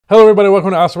Hello everybody,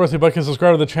 welcome to Awesome Rusty Bucket.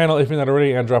 Subscribe to the channel if you're not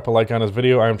already and drop a like on this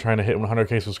video. I am trying to hit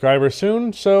 100k subscribers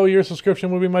soon, so your subscription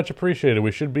would be much appreciated.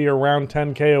 We should be around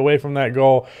 10k away from that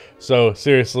goal, so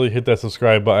seriously, hit that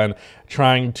subscribe button.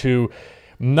 Trying to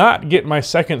not get my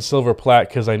second silver plaque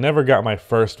because I never got my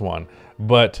first one,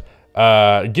 but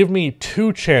give me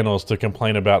 2 channels to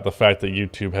complain about the fact that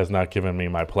YouTube has not given me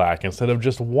my plaque instead of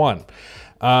just 1.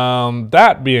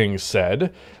 That being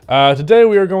said, today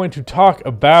we are going to talk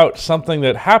about something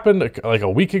that happened like a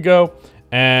week ago,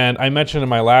 and I mentioned in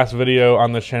my last video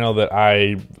on this channel that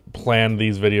I planned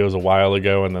these videos a while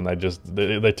ago, and then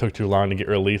they took too long to get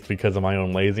released because of my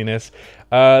own laziness.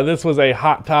 This was a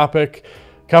hot topic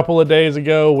a couple of days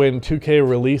ago when 2K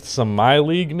released some My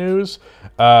League news.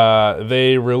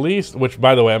 They released, which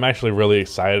by the way, I'm actually really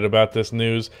excited about this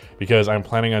news because I'm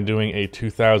planning on doing a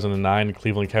 2009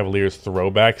 Cleveland Cavaliers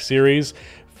throwback series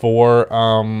for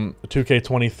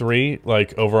 2K23,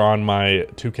 like over on my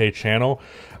 2K channel.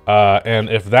 And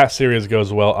if that series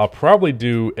goes well, I'll probably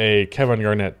do a Kevin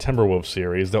Garnett Timberwolves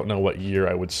series. Don't know what year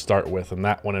I would start with in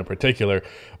that one in particular,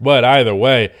 but either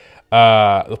way,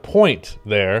 the point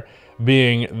there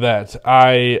being that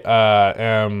I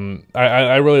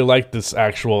really like this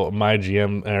actual My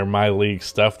GM or My League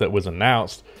stuff that was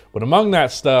announced, but among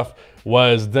that stuff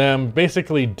was them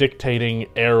basically dictating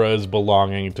eras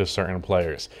belonging to certain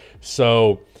players.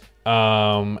 So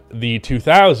the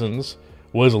 2000s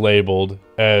was labeled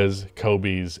as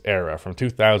Kobe's era from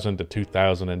 2000 to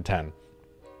 2010.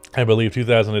 I believe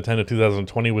 2010 to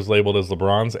 2020 was labeled as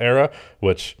LeBron's era,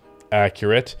 which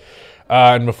accurate.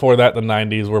 And before that, the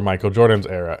 90s were Michael Jordan's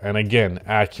era. And again,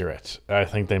 accurate. I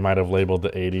think they might have labeled the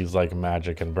 80s like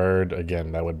Magic and Bird.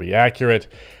 Again, that would be accurate.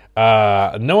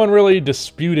 No one really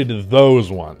disputed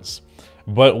those ones.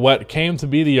 But what came to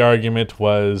be the argument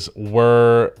was,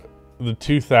 were the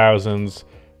 2000s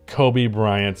Kobe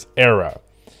Bryant's era?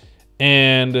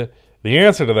 And the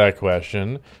answer to that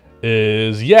question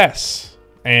is yes,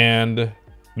 and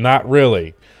not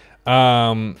really.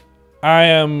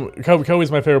 Kobe's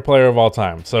my favorite player of all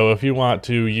time, so if you want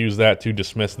to use that to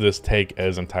dismiss this take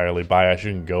as entirely biased,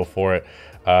 you can go for it.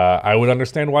 I would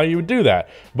understand why you would do that,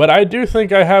 but I do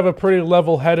think I have a pretty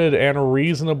level-headed and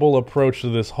reasonable approach to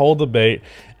this whole debate,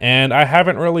 and I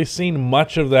haven't really seen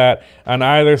much of that on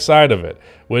either side of it,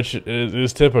 which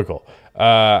is typical.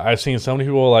 I've seen so many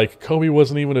people like, Kobe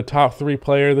wasn't even a top 3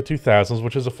 player of the 2000s,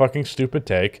 which is a fucking stupid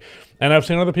take. And I've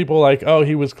seen other people like, oh,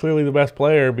 he was clearly the best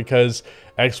player because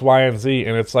X, Y, and Z.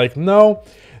 And it's like, no,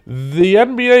 the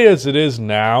NBA as it is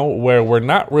now, where we're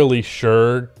not really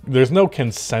sure, there's no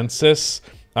consensus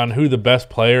on who the best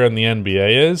player in the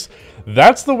NBA is.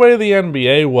 That's the way the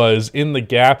NBA was in the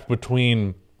gap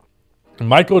between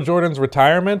Michael Jordan's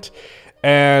retirement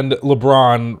and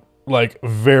LeBron, like,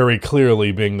 very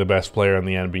clearly being the best player in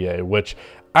the NBA, which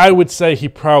I would say he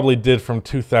probably did from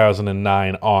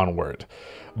 2009 onward.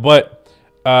 But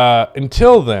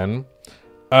until then,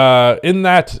 in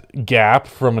that gap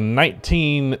from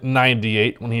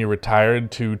 1998 when he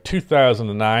retired to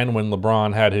 2009 when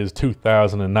LeBron had his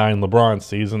 2009 LeBron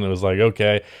season, it was like,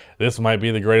 okay, this might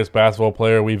be the greatest basketball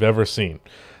player we've ever seen.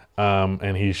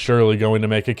 And he's surely going to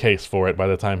make a case for it by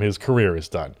the time his career is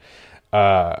done.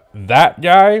 That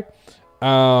guy,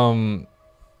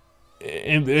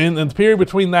 in the period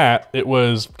between that, it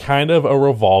was kind of a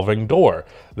revolving door.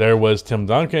 There was Tim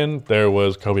Duncan, there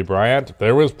was Kobe Bryant,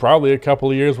 there was probably a couple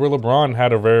of years where LeBron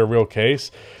had a very real case.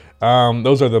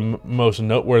 Those are the most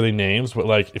noteworthy names, but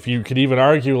like, if you could even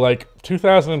argue, like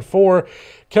 2004,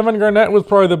 Kevin Garnett was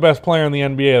probably the best player in the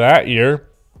NBA that year.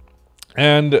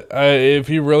 And if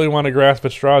you really want to grasp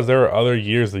at straws, there are other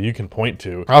years that you can point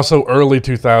to. Also, early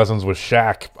 2000s was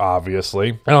Shaq,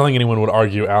 obviously. I don't think anyone would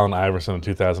argue Allen Iverson in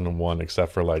 2001,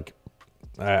 except for, like,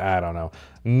 I don't know.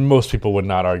 Most people would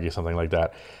not argue something like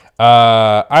that.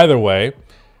 Either way,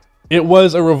 it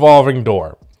was a revolving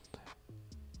door.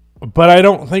 But I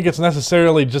don't think it's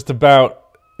necessarily just about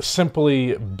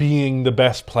simply being the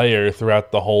best player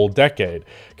throughout the whole decade,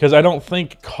 because I don't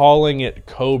think calling it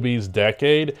Kobe's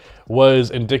decade was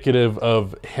indicative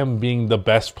of him being the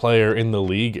best player in the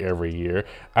league every year.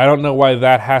 I don't know why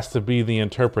that has to be the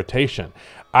interpretation.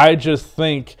 I just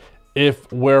think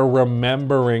if we're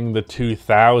remembering the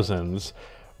 2000s,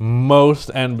 most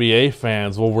NBA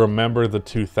fans will remember the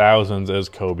 2000s as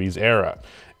Kobe's era.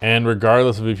 And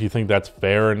regardless of if you think that's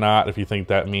fair or not, if you think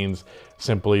that means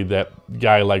simply that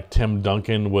guy like Tim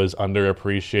Duncan was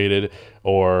underappreciated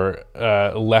or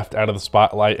left out of the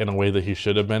spotlight in a way that he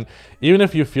should have been, even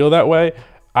if you feel that way,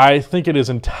 I think it is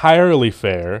entirely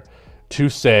fair to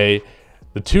say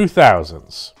the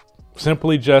 2000s,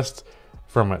 simply just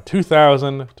from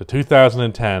 2000 to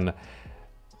 2010,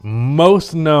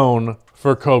 most known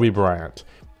for Kobe Bryant.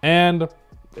 And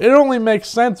it only makes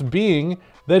sense being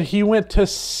that he went to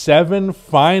 7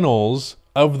 finals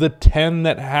of the 10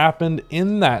 that happened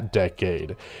in that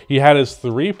decade. He had his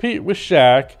three-peat with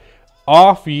Shaq,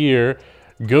 off year,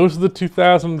 goes to the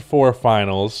 2004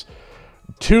 finals,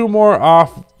 3 more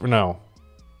off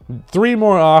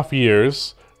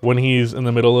years when he's in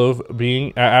the middle of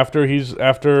being,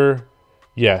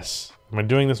 yes. Am I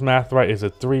doing this math right? Is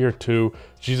it 3 or 2?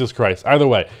 Jesus Christ. Either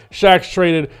way, Shaq's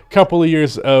traded a couple of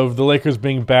years of the Lakers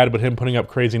being bad, but him putting up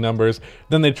crazy numbers.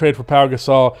 Then they trade for Pau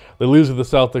Gasol. They lose to the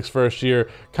Celtics first year.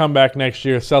 Come back next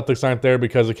year. Celtics aren't there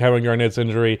because of Kevin Garnett's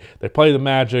injury. They play the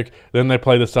Magic. Then they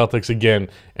play the Celtics again.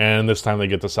 And this time they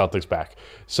get the Celtics back.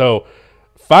 So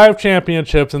 5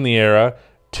 championships in the era.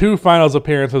 2 finals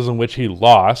appearances in which he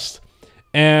lost.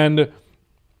 And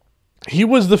he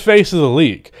was the face of the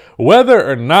league. Whether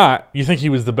or not you think he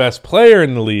was the best player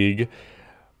in the league,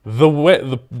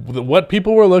 what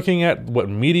people were looking at, what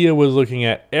media was looking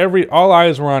at, all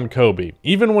eyes were on Kobe.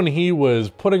 Even when he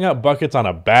was putting up buckets on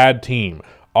a bad team,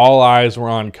 all eyes were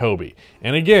on Kobe.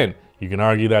 And again, you can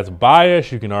argue that's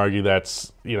bias. You can argue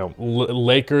that's,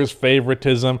 Lakers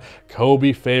favoritism,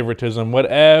 Kobe favoritism,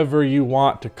 whatever you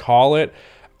want to call it.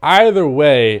 Either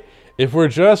way, if we're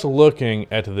just looking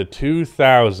at the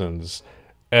 2000s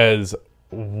as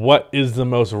what is the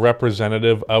most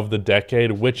representative of the decade,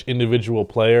 which individual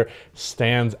player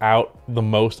stands out the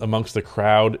most amongst the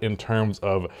crowd in terms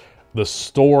of the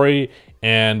story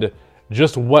and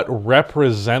just what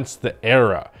represents the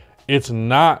era, it's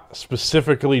not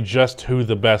specifically just who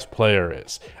the best player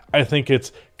is. I think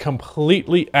it's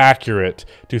completely accurate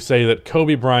to say that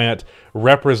Kobe Bryant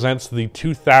represents the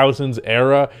 2000s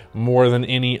era more than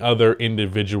any other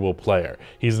individual player.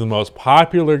 He's the most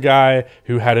popular guy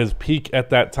who had his peak at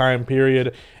that time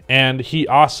period, and he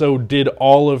also did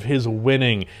all of his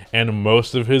winning and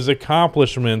most of his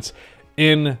accomplishments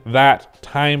in that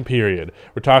time period.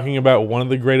 We're talking about one of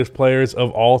the greatest players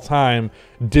of all time,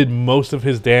 did most of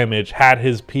his damage, had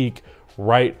his peak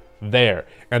right there.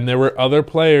 And there were other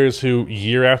players who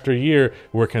year after year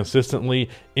were consistently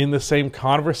in the same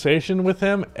conversation with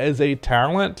him as a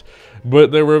talent,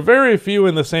 but there were very few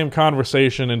in the same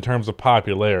conversation in terms of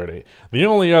popularity. The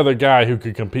only other guy who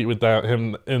could compete with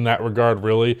him in that regard,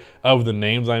 really, of the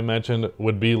names I mentioned,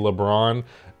 would be LeBron,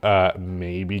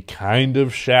 maybe kind of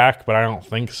Shaq, but I don't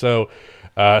think so,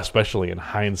 especially in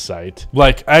hindsight.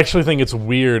 Like, I actually think it's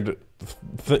weird.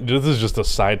 This is just a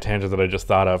side tangent that I just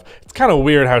thought of. It's kind of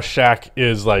weird how Shaq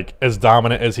is like as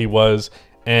dominant as he was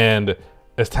and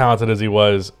as talented as he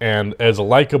was and as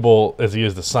likable as he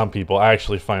is to some people. I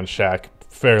actually find Shaq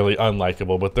fairly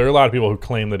unlikable, but there are a lot of people who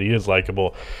claim that he is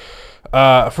likable.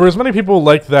 For as many people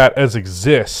like that as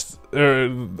exist, I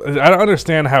don't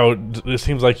understand how it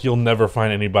seems like you'll never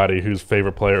find anybody whose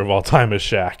favorite player of all time is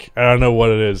Shaq. I don't know what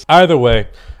it is. Either way,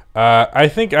 I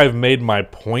think I've made my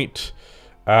point.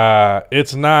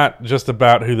 It's not just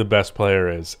about who the best player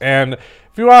is. And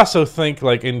if you also think,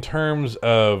 like, in terms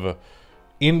of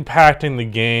impacting the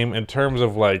game, in terms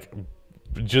of, like,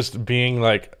 just being,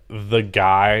 like, the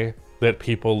guy that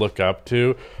people look up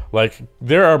to, like,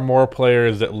 there are more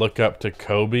players that look up to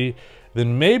Kobe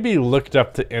than maybe looked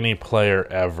up to any player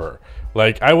ever.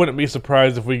 Like, I wouldn't be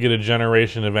surprised if we get a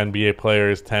generation of NBA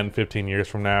players 10, 15 years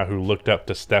from now who looked up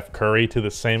to Steph Curry to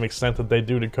the same extent that they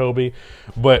do to Kobe.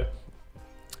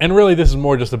 And really, this is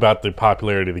more just about the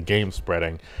popularity of the game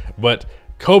spreading. But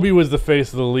Kobe was the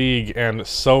face of the league, and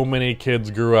so many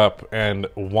kids grew up and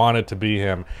wanted to be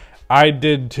him. I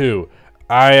did too.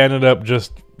 I ended up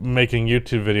just making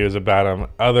YouTube videos about him.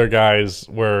 Other guys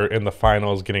were in the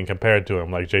finals getting compared to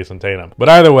him, like Jason Tatum. But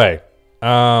either way,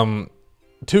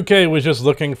 2K was just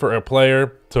looking for a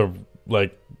player to,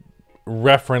 like,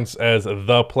 reference as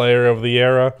the player of the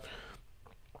era.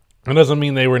 It doesn't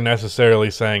mean they were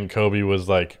necessarily saying Kobe was,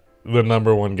 like, the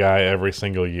 #1 guy every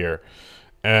single year.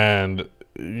 And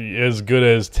as good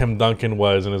as Tim Duncan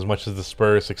was, and as much as the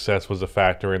Spurs' success was a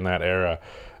factor in that era,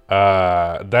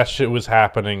 that shit was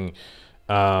happening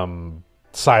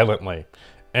silently.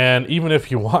 And even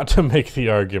if you want to make the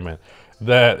argument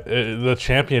that the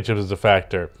championship is a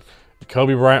factor,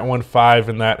 Kobe Bryant won 5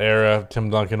 in that era, Tim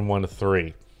Duncan won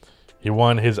 3. He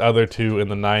won his other 2 in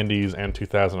the 90s and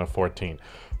 2014.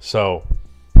 So,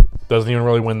 doesn't even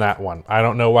really win that one. I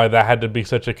don't know why that had to be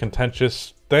such a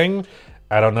contentious thing.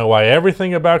 I don't know why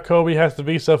everything about Kobe has to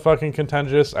be so fucking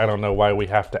contentious. I don't know why we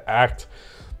have to act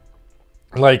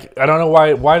like, I don't know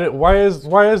why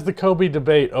is the Kobe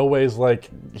debate always like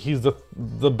he's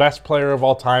the best player of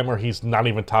all time or he's not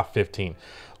even top 15?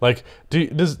 Like,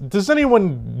 does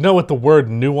anyone know what the word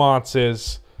nuance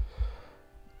is?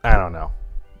 I don't know.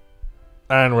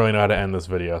 I don't really know how to end this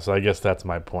video, so I guess that's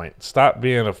my point. Stop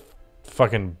being a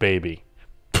fucking baby.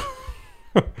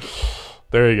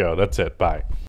 There you go. That's it. Bye.